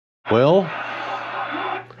Well,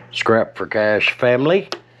 Scrap for Cash family,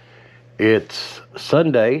 it's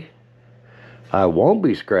Sunday. I won't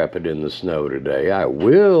be scrapping in the snow today. I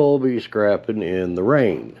will be scrapping in the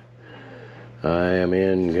rain. I am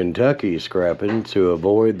in Kentucky scrapping to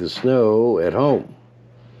avoid the snow at home.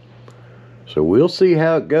 So we'll see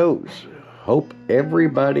how it goes. Hope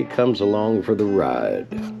everybody comes along for the ride.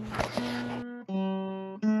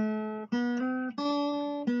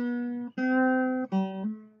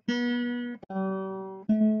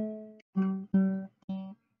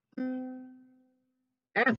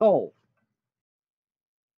 Asshole!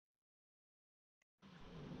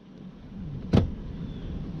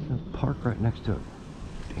 Park right next to a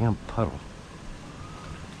damn puddle.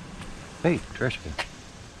 Hey, trash can.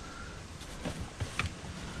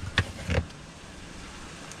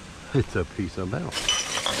 It's a piece of metal.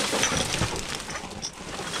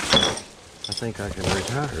 I think I can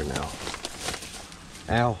retire now.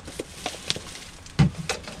 Ow.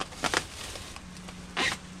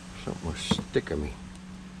 Something was sticking me.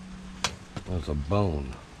 That was a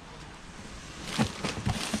bone.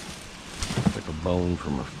 Like a bone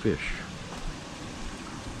from a fish.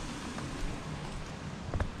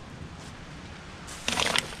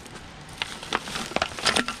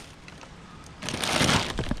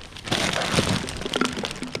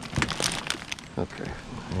 Okay,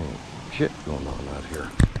 shit going on out here.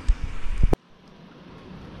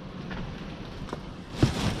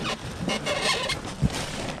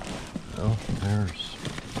 Oh, there's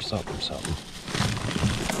something.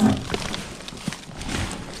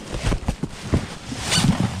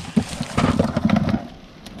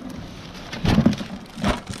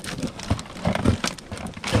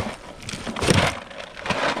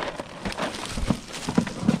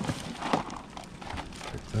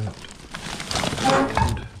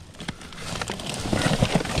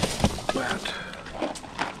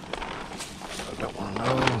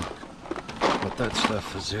 That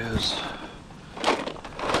stuff is.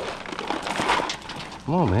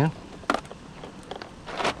 Come on, man.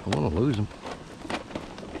 I want to lose them.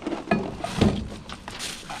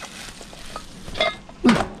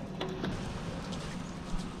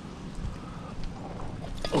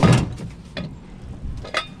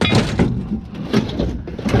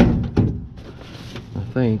 I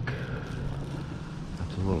think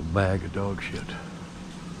that's a little bag of dog shit.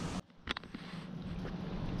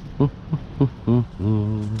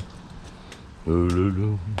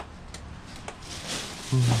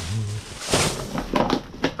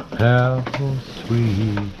 How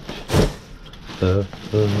sweet the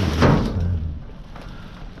sun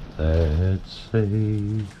that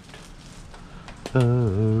saved a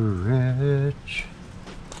wretch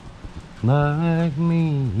like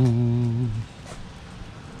me.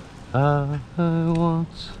 I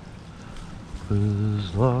once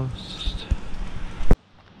was lost.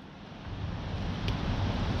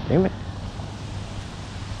 Damn it.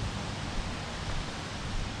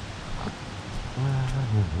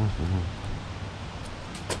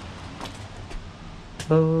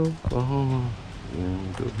 Oklahoma,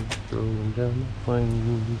 rolling down the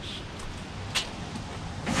plains.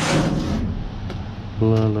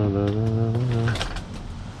 La la la la la.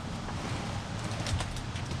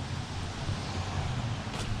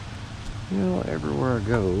 You know, everywhere I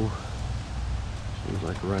go, seems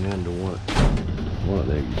like I run into one of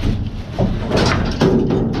these.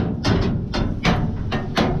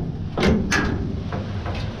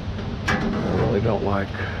 Don't like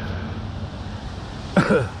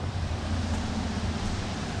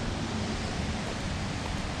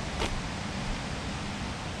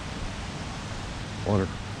water.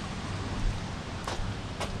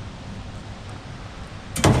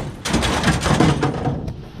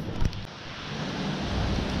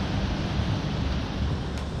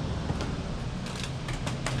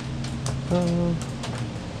 Oh,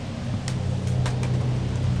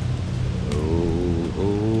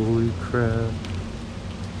 holy crap.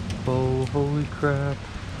 Oh, holy crap,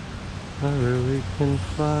 I really can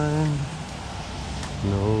find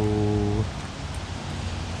no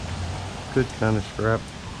good kind of scrap.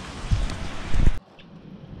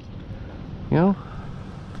 You know,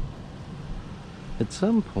 at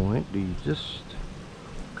some point, do you just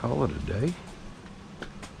call it a day?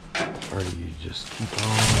 Or do you just keep on?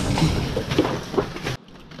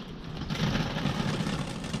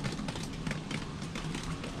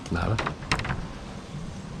 Nada.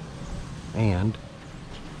 And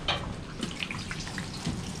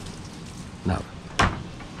no.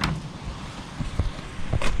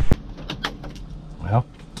 Well,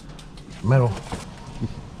 metal.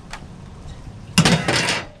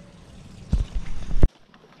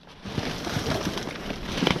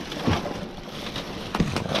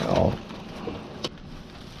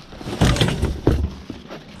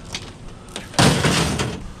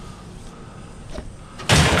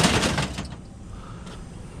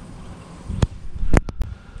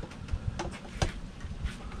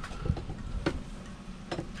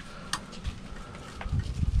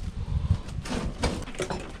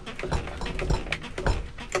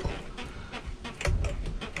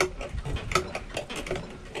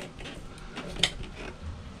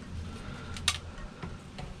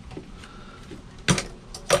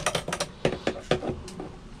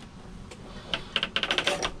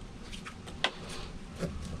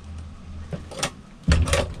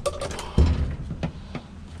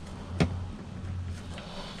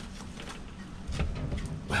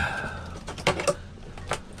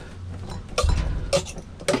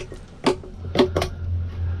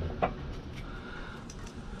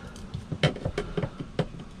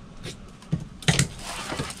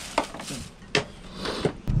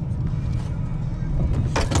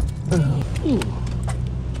 Area 51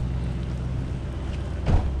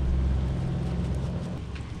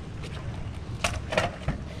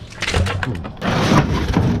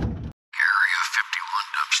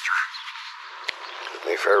 dumpster.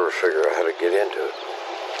 If I ever figure out how to get into it.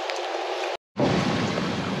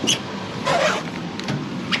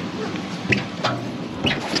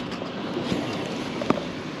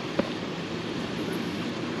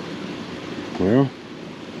 Well,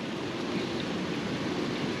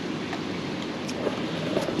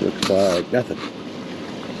 looks like nothing.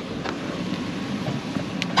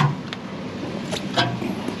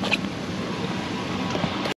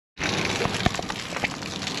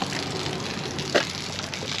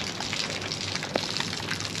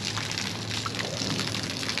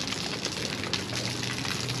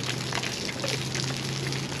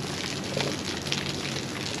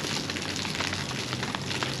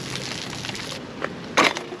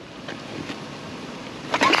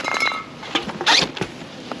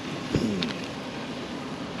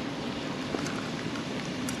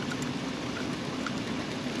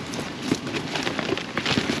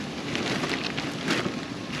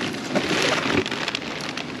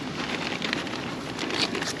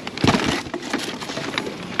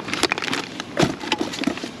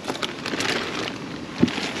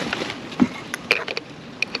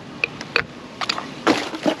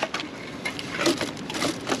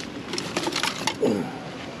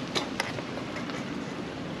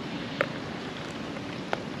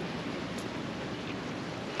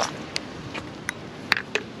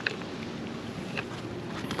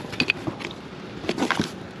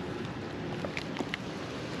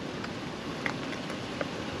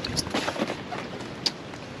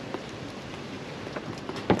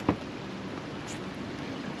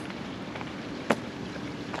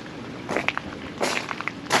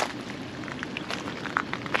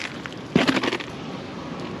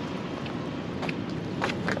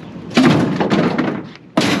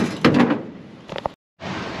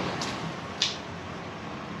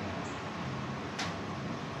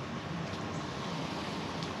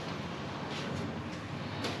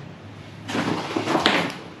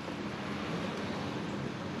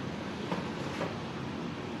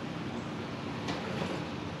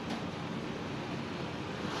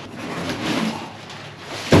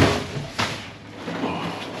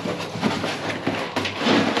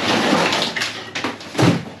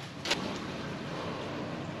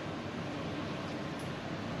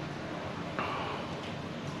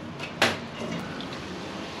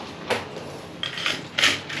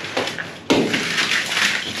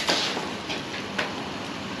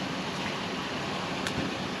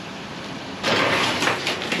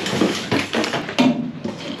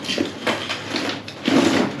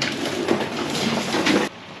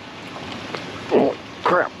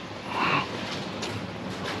 Crap.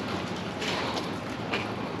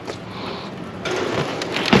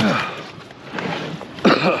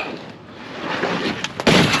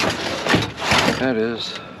 That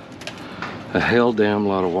is a hell damn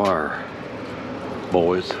lot of wire,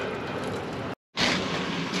 boys.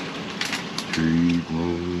 Sweet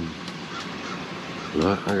moon.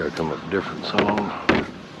 Look, I gotta come up with a different song.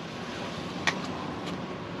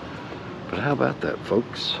 But how about that,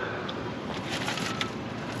 folks?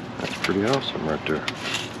 That's pretty awesome right there.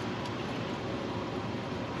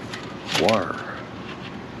 Wire.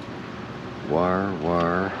 Wire,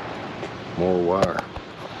 wire, more wire.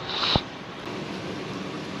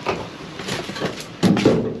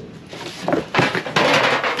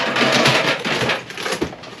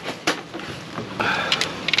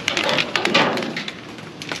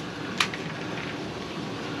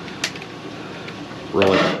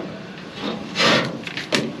 Really?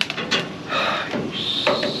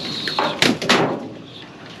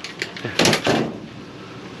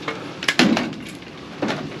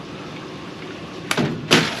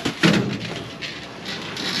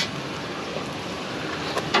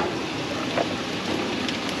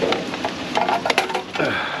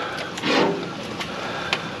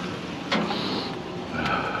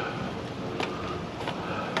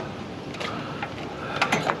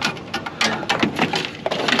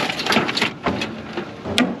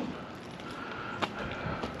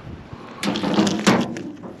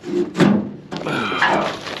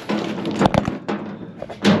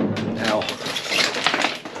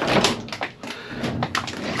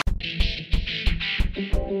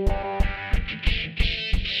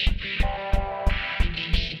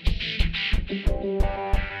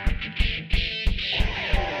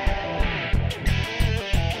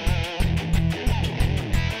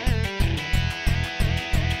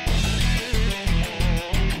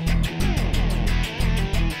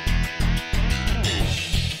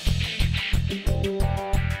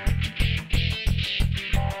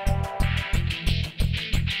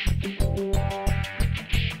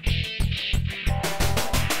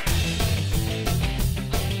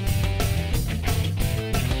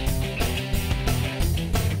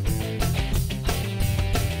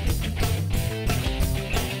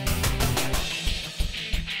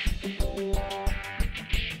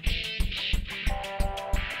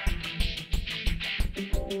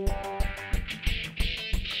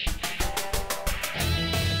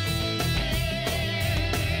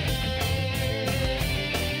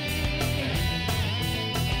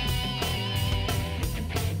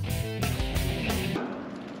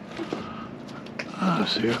 I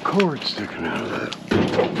see a cord sticking out of that.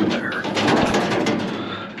 There.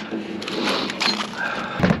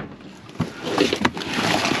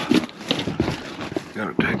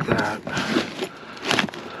 Gotta take that.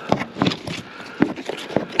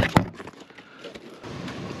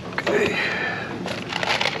 Okay.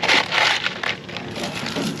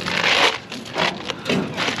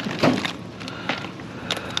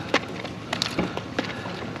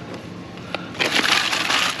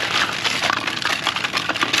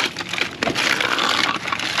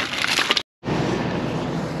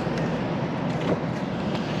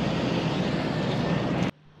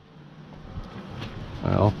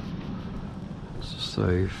 Well, this is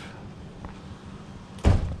safe.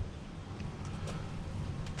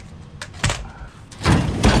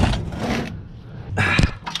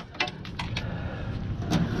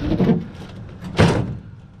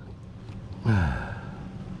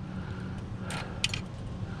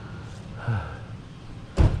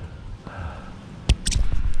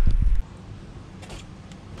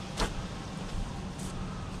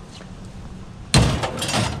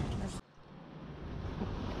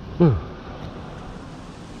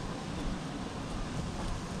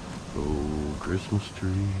 Oh, Christmas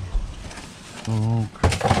tree. Oh,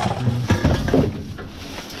 Christmas tree.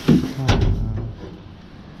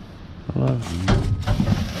 I love you.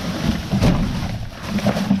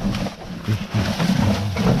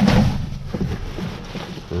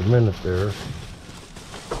 For a minute there,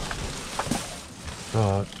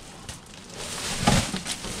 thought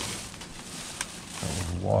that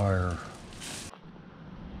was wire.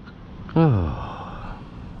 Oh,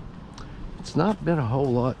 it's not been a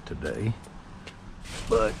whole lot today,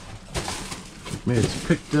 but I mean, it's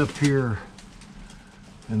picked up here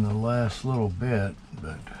in the last little bit,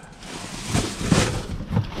 but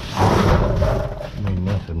I mean,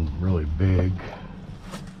 nothing really big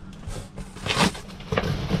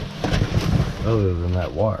other than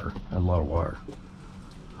that wire. A lot of wire,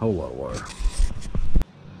 a whole lot of wire.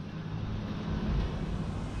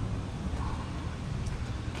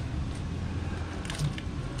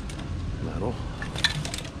 Metal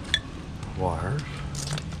wires,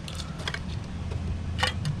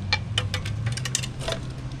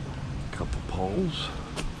 couple poles,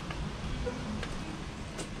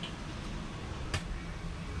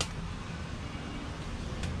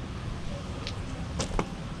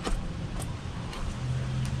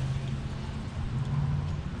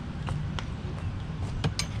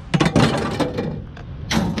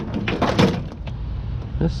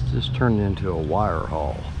 this just turned into a wire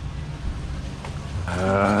haul.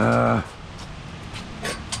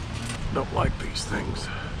 Don't like these things.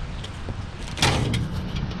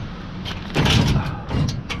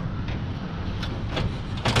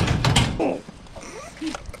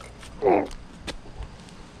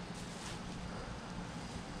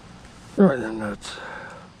 Right in the nuts.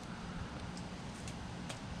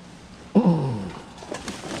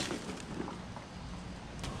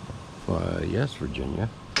 Why, yes, Virginia.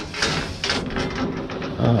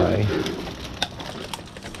 I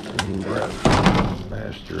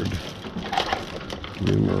bastard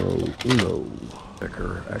numero uno.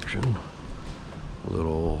 Thicker action.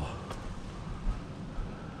 Little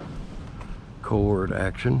cord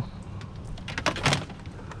action.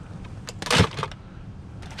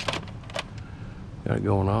 Got it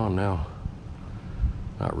going on now.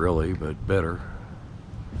 Not really, but better.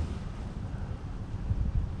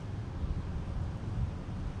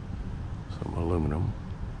 Some aluminum.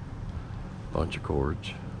 Bunch of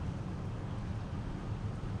cords.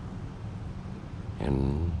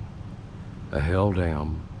 And a held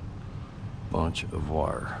down bunch of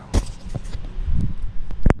wire.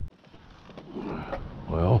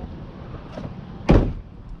 Well,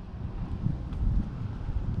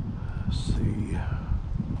 let's see.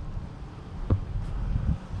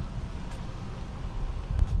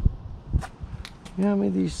 Yeah, I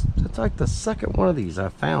mean, these, it's like the second one of these I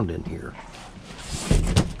found in here.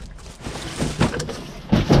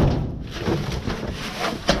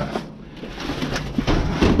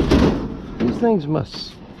 These things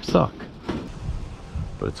must suck,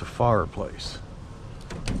 but it's a fireplace.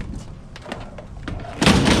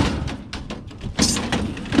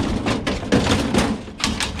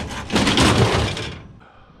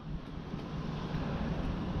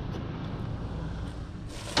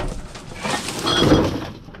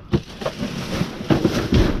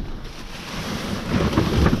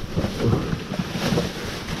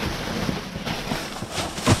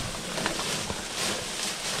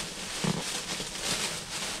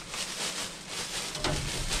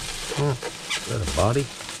 Is that a body?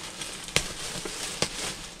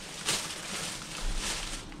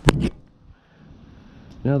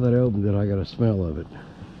 Now that I opened it, I got a smell of it.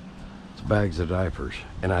 It's bags of diapers,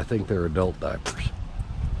 and I think they're adult diapers.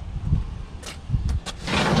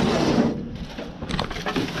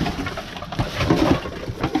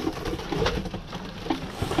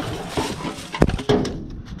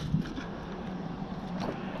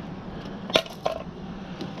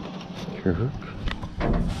 Your hook.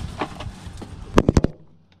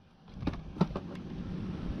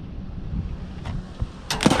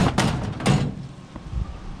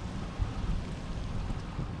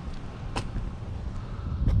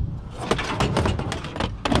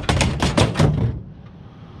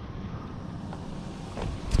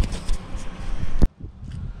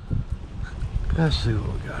 Let's see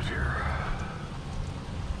what we got here.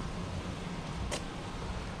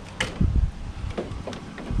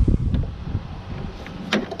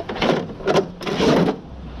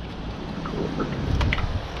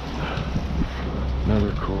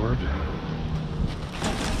 Another cord.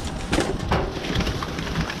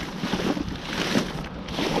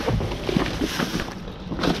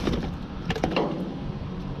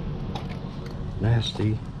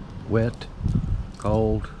 Nasty, wet,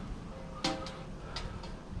 cold.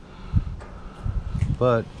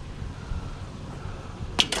 But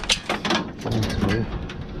at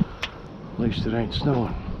least it ain't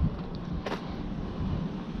snowing.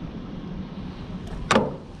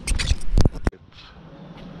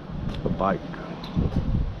 It's a bike.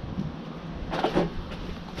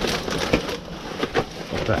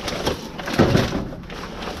 What's that?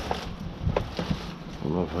 I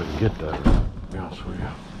don't know if I can get that or not, to be honest with you.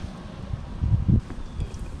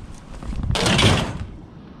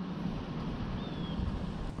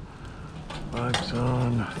 Bike's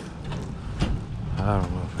on. I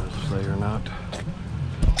don't know if that's safe or not.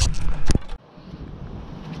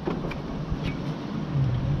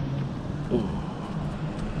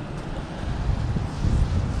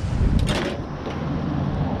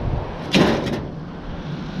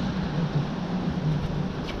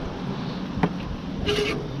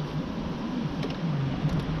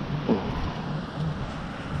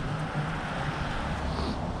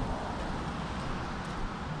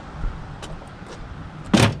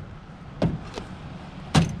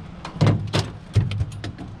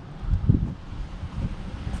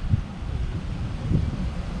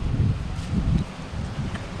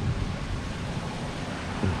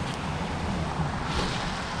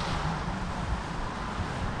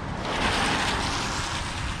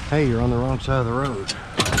 Hey, you're on the wrong side of the road.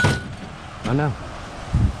 I know.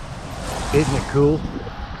 Isn't it cool?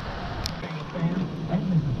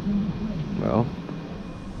 Well,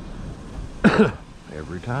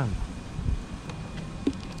 every time.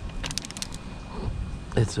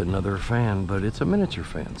 It's another fan, but it's a miniature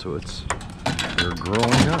fan, so they're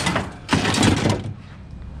growing up.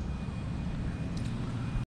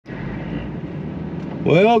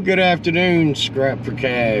 Well, good afternoon, Scrap for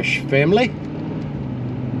Cash family.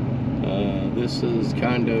 This is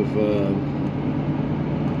kind of a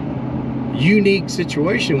unique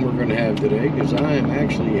situation we're going to have today, because I am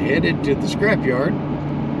actually headed to the scrapyard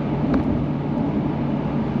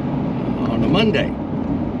on a Monday.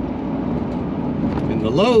 And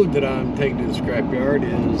the load that I'm taking to the scrapyard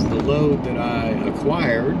is the load that I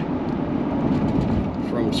acquired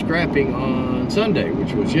from scrapping on Sunday,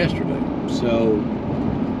 which was yesterday. So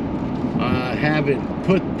I haven't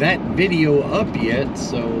put that video up yet,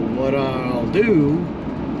 so what I'll do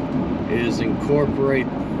is incorporate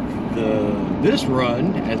this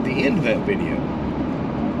run at the end of that video.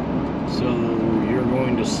 So you're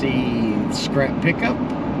going to see scrap pickup,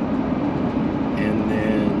 and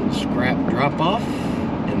then scrap drop off,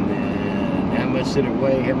 and then how much did it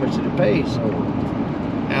weigh, how much did it pay, so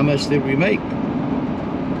how much did we make.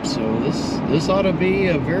 So this ought to be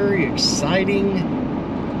a very exciting,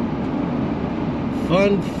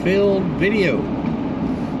 fun-filled video,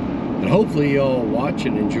 and hopefully y'all watch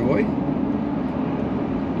and enjoy.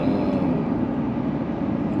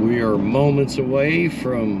 We are moments away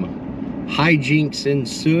from hijinks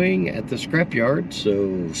ensuing at the scrapyard,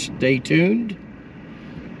 so stay tuned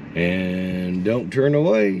and don't turn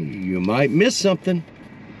away. You might miss something.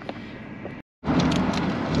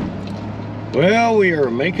 Well, we are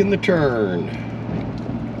making the turn,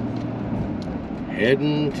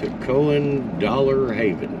 heading to Cohen Dollar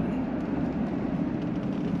Haven.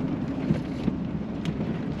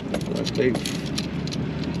 Like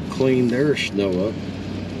they've cleaned their snow up.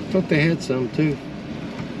 I thought they had some too.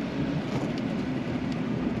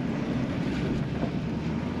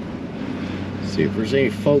 See if there's any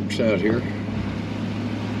folks out here.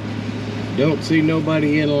 Don't see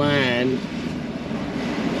nobody in line.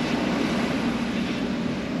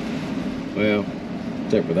 Well,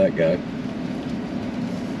 except for that guy.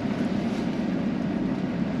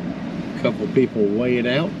 Couple people weighing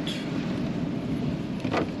out.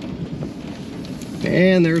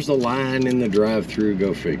 And there's a line in the drive-through,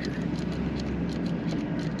 go figure.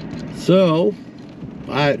 So,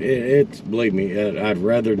 believe me, I'd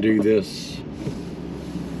rather do this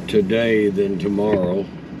today than tomorrow.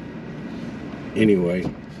 Anyway,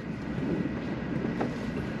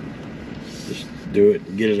 just do it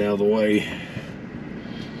and get it out of the way.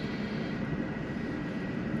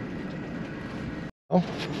 Oh,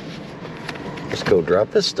 let's go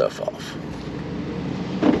drop this stuff off.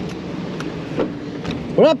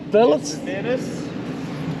 What up, fellas? Dennis.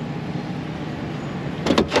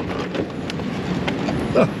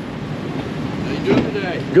 Oh. How you doing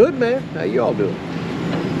today? Good, man. How you all doing?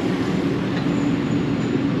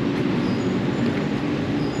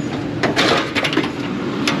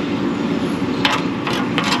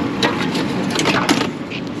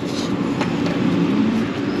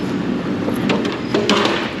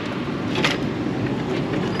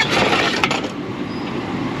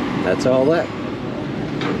 That's all that.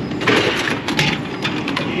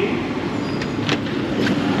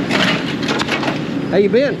 How you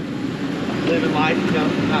been? Living life, you know,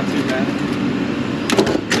 not too bad.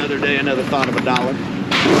 Another day, another thought of $1.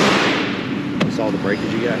 That's all the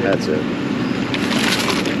breakage you got here? That's it.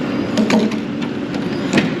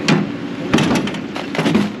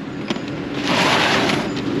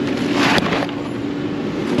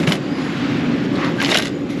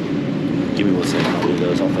 Give me 1 second, I'll do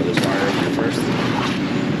those. I'll throw this wire up here first.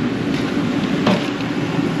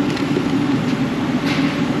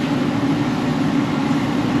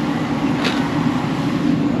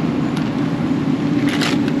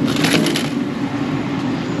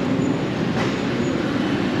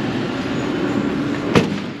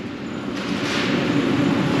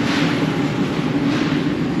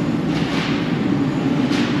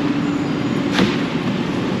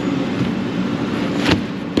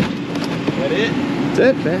 That's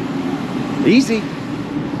it, man. Easy.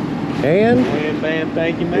 And Wham, bam,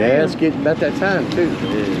 thank you, man. yeah, it's getting about that time too. It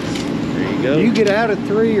is. There you go. Do you get out at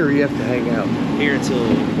 3 or you have to hang out? Here until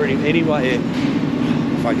anyway,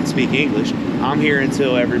 if I can speak English, I'm here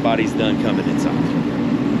until everybody's done coming inside.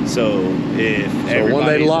 So if When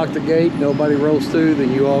they lock the gate, nobody rolls through,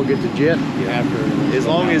 then you all get the jet after. As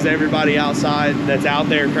long as everybody outside that's out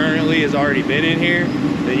there currently has already been in here,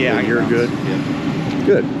 then yeah, Then you're good. Yeah.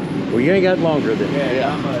 Good. Well, you ain't got longer then. Yeah,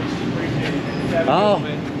 how much? Appreciate it. Have a Oh. good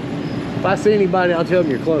one. If I see anybody, I'll tell them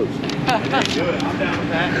you're closed. Do it. I'm down with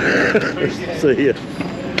that. Appreciate it. See ya.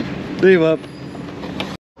 See you, bub.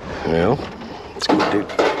 Well, let's go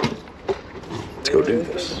do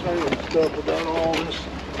this.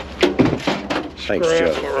 Thanks,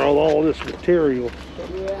 Chuck. All this material.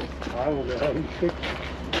 I don't know how you fix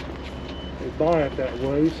it. They buy it that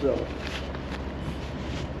way, so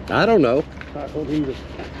I don't know. I don't either.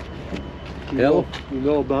 Hello? You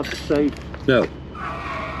know about the safe? No.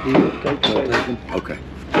 You take safe. Okay.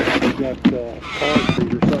 You got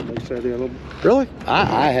concrete or something they set in them. Really?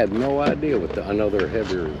 I had no idea what I know they're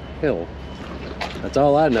heavier than hell. That's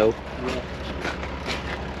all I know. Yeah.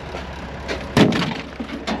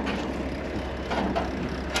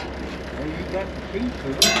 Well, you got the key to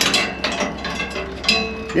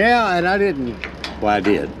it. Yeah, and I didn't. Well, I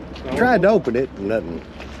did. Oh. Tried to open it, and nothing.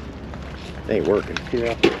 Ain't working.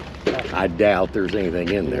 Yeah. I doubt there's anything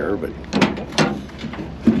in there, but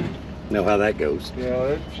know how that goes.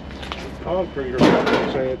 Yeah, it's concrete or something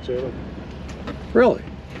they say it's in. Really?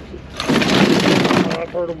 I've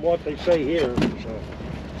heard them what they say here,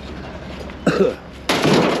 so.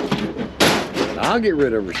 I'll get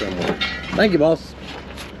rid of her somewhere. Thank you, boss.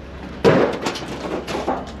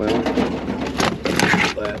 Well,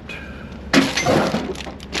 that.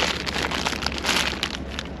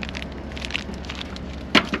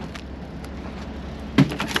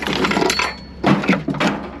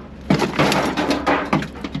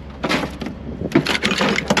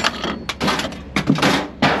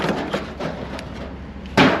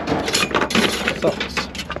 Sauce.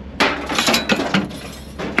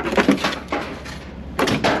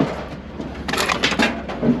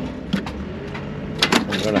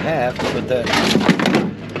 I'm gonna have to put that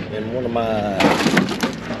in one of my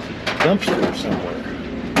dumpsters somewhere.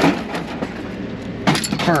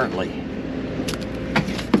 Currently.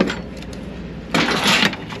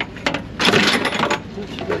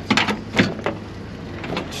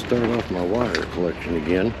 Start off my wire collection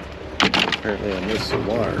again. Apparently I missed some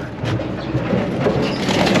wire.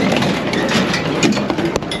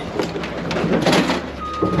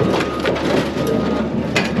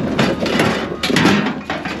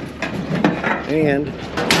 And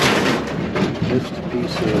just a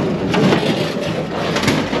piece of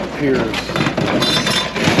Pierce.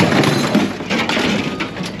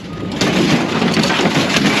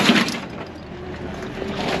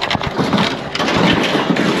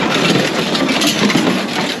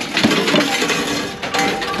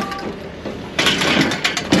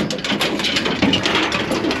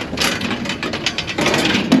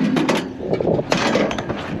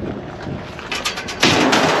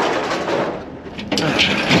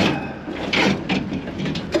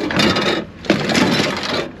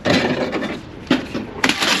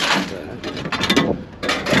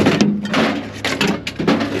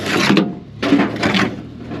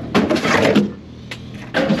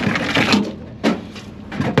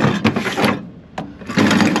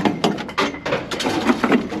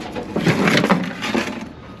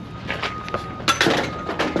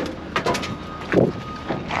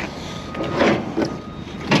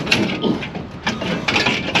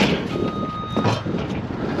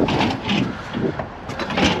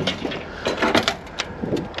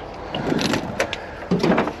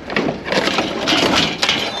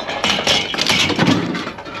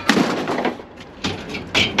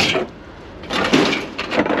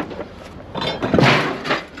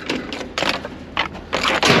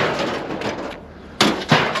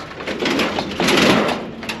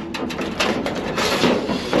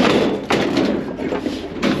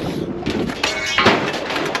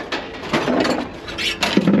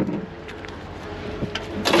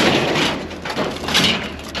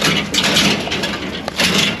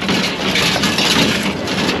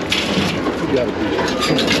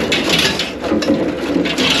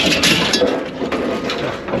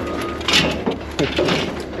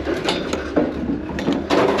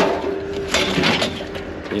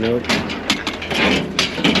 You know,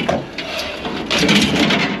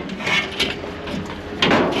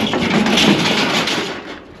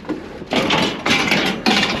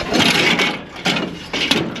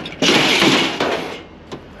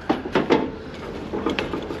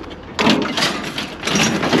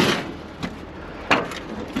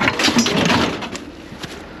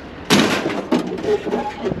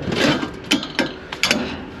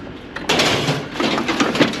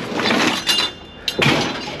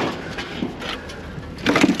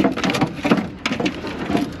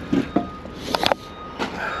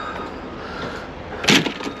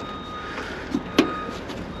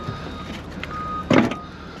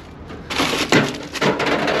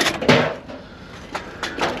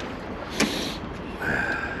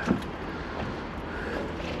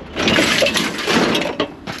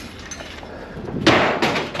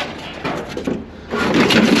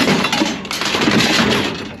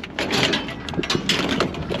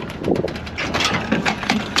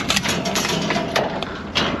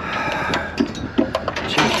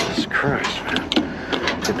 Jesus Christ, man.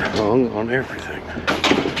 It hung on everything.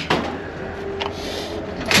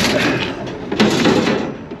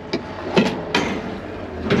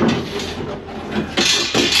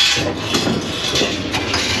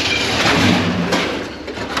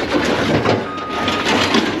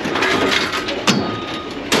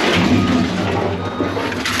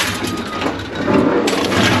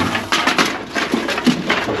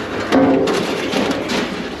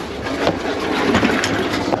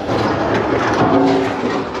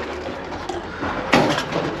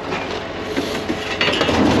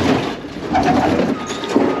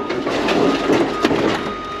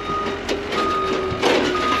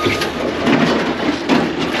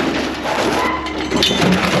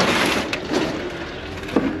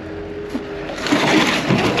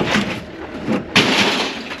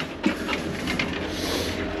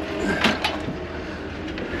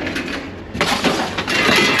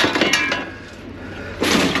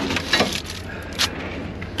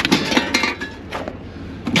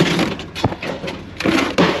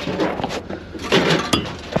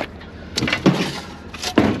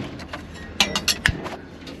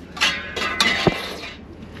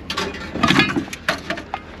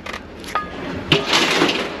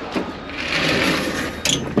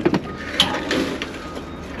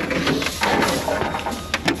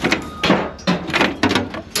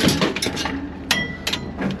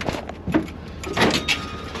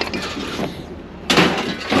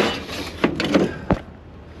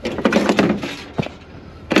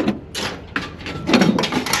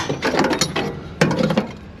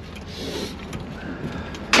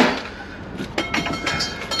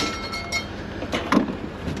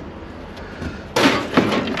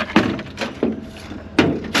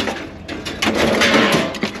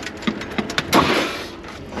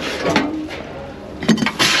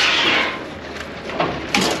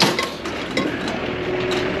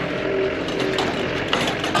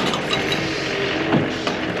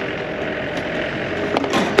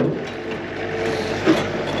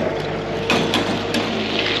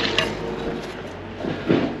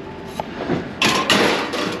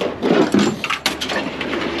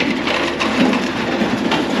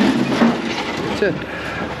 That's it.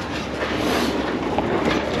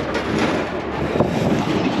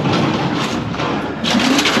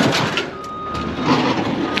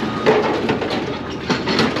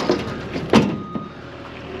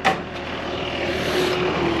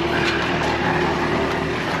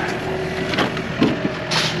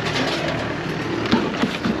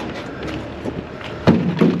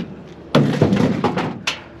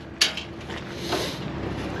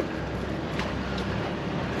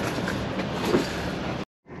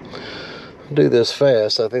 Do this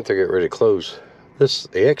fast. I think they're getting ready to close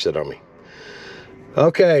the exit on me.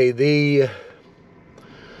 Okay, the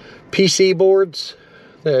PC boards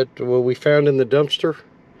that we found in the dumpster,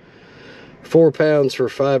 4 pounds for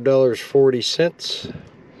 $5.40.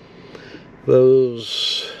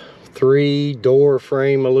 Those 3 door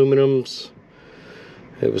frame aluminums,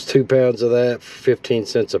 it was 2 pounds of that for 15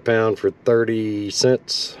 cents a pound for 30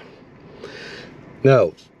 cents.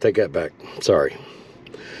 No, take that back. Sorry.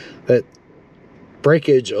 That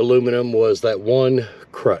breakage aluminum was that one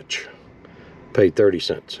crutch. Paid 30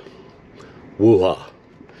 cents. Woo-ha.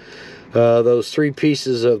 Those 3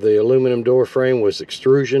 pieces of the aluminum door frame was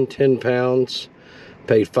extrusion, 10 pounds.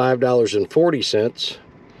 Paid $5.40.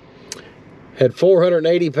 Had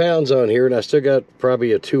 480 pounds on here, and I still got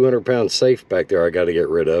probably a 200-pound safe back there I got to get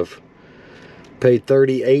rid of. Paid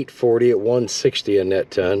 $38.40 at 160 a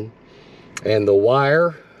net ton. And the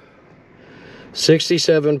wire,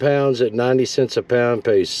 67 pounds at 90 cents a pound,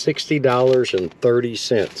 pays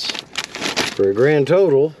 $60.30 for a grand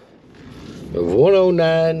total of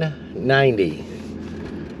 $109.90.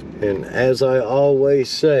 And as I always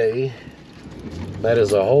say, that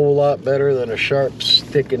is a whole lot better than a sharp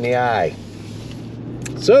stick in the eye.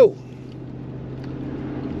 So,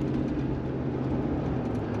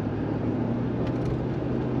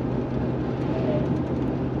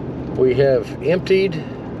 we have emptied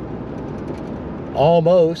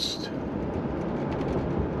almost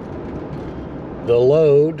the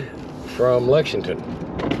load from Lexington.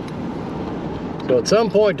 So at some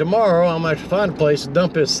point tomorrow, I'm going to have to find a place to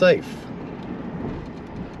dump this safe,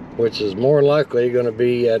 which is more than likely going to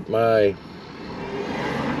be at my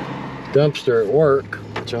dumpster at work,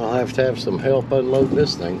 which I'll have to have some help unload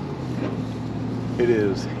this thing. It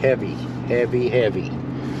is heavy, heavy, heavy.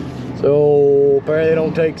 So apparently they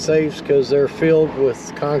don't take safes because they're filled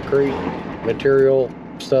with concrete material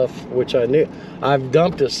stuff, which I knew. I've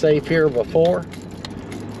dumped a safe here before,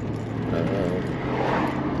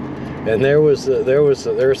 and there's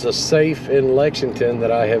a safe in Lexington that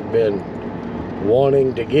I have been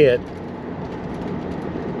wanting to get,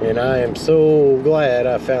 and I am so glad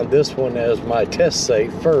I found this one as my test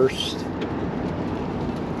safe first,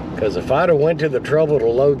 because if I'd have went to the trouble to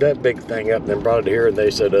load that big thing up and then brought it here and they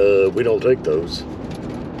said we don't take those,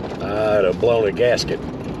 I'd have blown a gasket.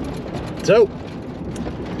 So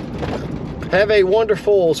have a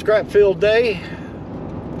wonderful scrap-filled day.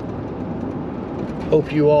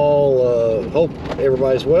 Hope you all hope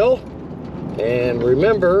everybody's well, and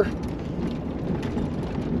remember,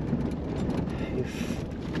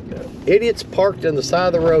 idiots parked on the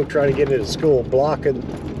side of the road trying to get into school, blocking,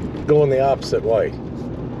 going the opposite way.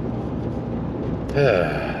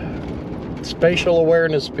 Spatial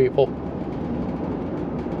awareness, people.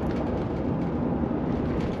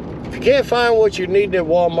 If you can't find what you need at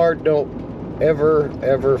Walmart, don't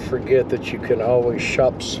ever forget that you can always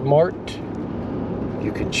shop smart.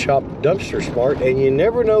 You can shop dumpster smart, and you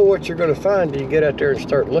never know what you're going to find till you get out there and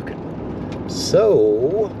start looking.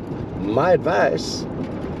 So my advice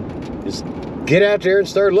is get out there and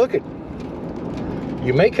start looking.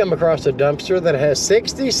 You may come across a dumpster that has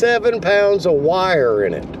 67 pounds of wire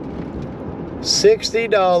in it.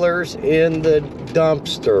 $60 in the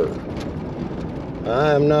dumpster.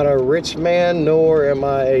 I'm not a rich man, nor am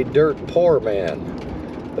I a dirt poor man.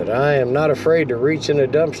 But I am not afraid to reach in a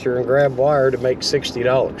dumpster and grab wire to make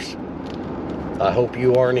 $60. I hope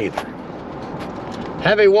you aren't either.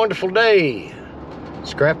 Have a wonderful day.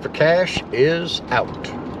 Scrap for Cash is out.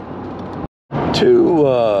 2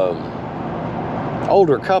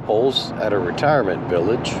 older couples at a retirement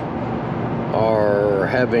village are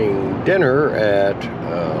having dinner at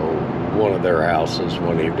one of their houses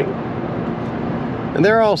one evening. And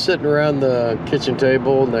they're all sitting around the kitchen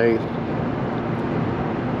table, and they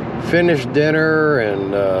finish dinner,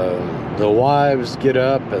 and the wives get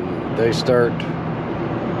up and they start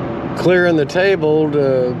clearing the table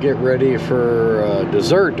to get ready for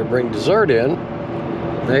dessert, to bring dessert in.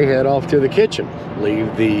 They head off to the kitchen,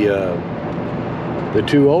 leave the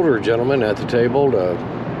 2 older gentlemen at the table to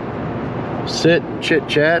sit and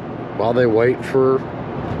chit-chat while they wait for,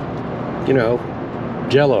 you know,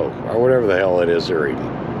 Jell-O or whatever the hell it is they're eating.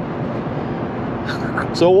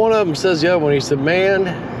 So one of them says the other one, he said, man,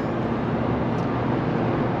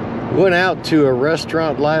 went out to a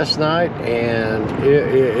restaurant last night and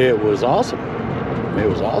it was awesome. It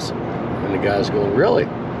was awesome. And the guy's going, really?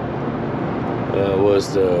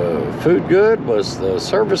 Was the food good? Was the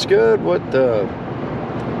service good?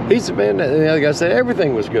 He said, man, and the other guy said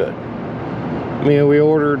everything was good. I mean, we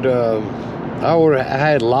ordered, I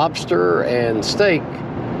had lobster and steak,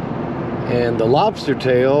 and the lobster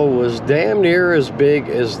tail was damn near as big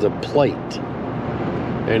as the plate.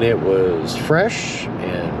 And it was fresh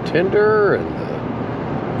and tender, and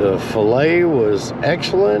the fillet was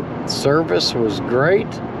excellent, service was great,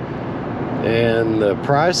 and the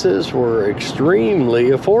prices were extremely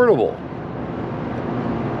affordable.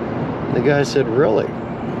 The guy said, really?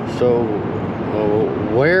 So,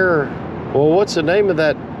 what's the name of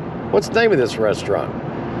this restaurant?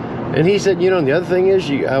 And he said, the other thing is,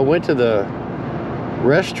 I went to the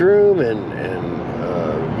restroom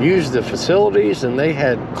and used the facilities, and they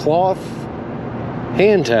had cloth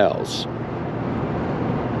hand towels,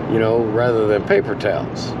 rather than paper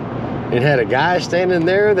towels. It had a guy standing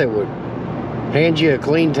there that would hand you a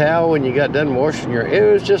clean towel when you got done washing it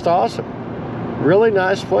was just awesome. Really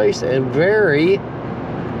nice place and very,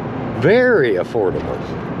 very affordable.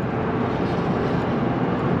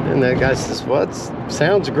 And that guy says, "What?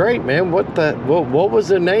 Sounds great, man. What was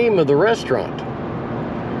the name of the restaurant?"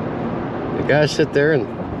 The guy sat there and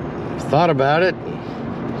thought about it.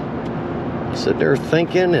 Sat there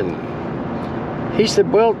thinking, and he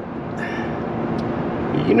said, "Well,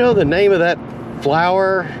 the name of that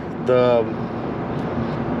flower, the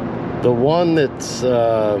one that's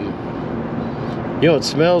it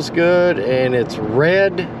smells good and it's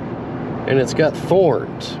red and it's got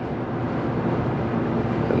thorns."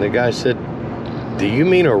 And the guy said, "Do you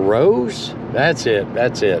mean a rose?" That's it.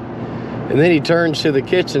 And then he turns to the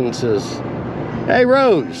kitchen and says, "Hey,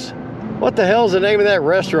 Rose, what the hell's the name of that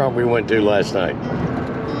restaurant we went to last night?"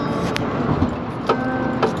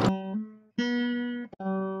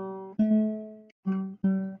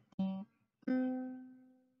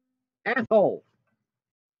 Asshole.